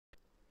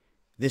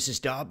This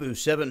is Dabu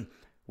 7.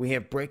 We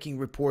have breaking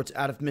reports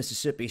out of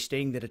Mississippi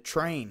stating that a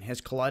train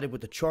has collided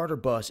with a charter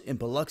bus in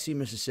Biloxi,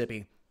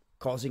 Mississippi,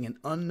 causing an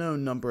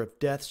unknown number of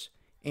deaths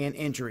and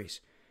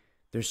injuries.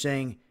 They're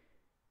saying,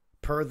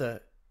 per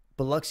the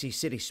Biloxi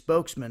city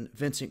spokesman,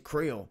 Vincent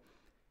Creel,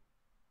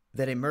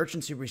 that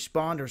emergency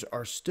responders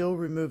are still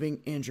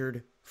removing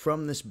injured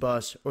from this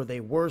bus, or they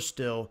were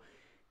still,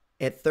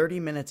 at 30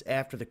 minutes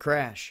after the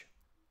crash.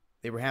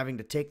 They were having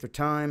to take their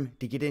time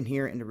to get in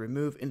here and to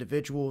remove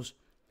individuals.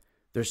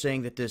 They're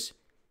saying that this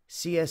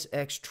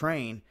CSX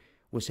train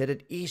was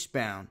headed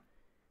eastbound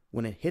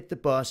when it hit the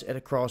bus at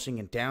a crossing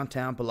in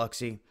downtown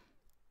Biloxi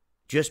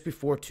just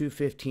before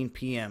 2:15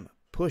 p.m.,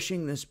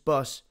 pushing this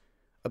bus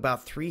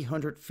about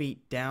 300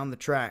 feet down the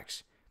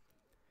tracks.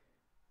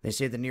 They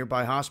say the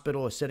nearby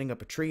hospital is setting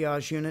up a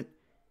triage unit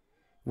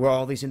where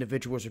all these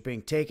individuals are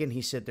being taken.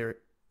 He said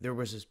there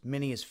was as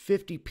many as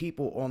 50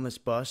 people on this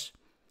bus.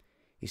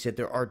 He said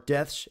there are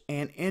deaths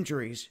and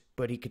injuries,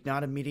 but he could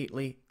not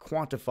immediately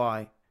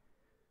quantify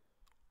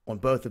on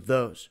both of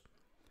those.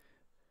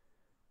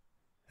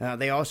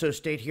 They also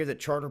state here that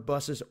charter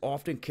buses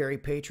often carry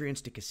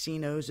patrons to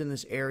casinos in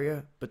this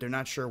area, but they're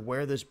not sure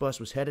where this bus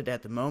was headed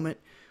at the moment.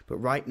 But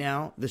right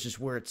now, this is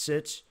where it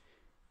sits.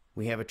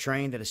 We have a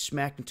train that is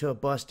smacked into a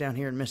bus down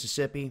here in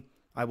Mississippi.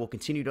 I will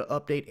continue to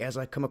update as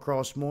I come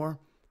across more.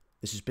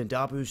 This has been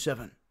Dabu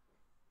 7.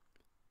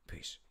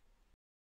 Peace.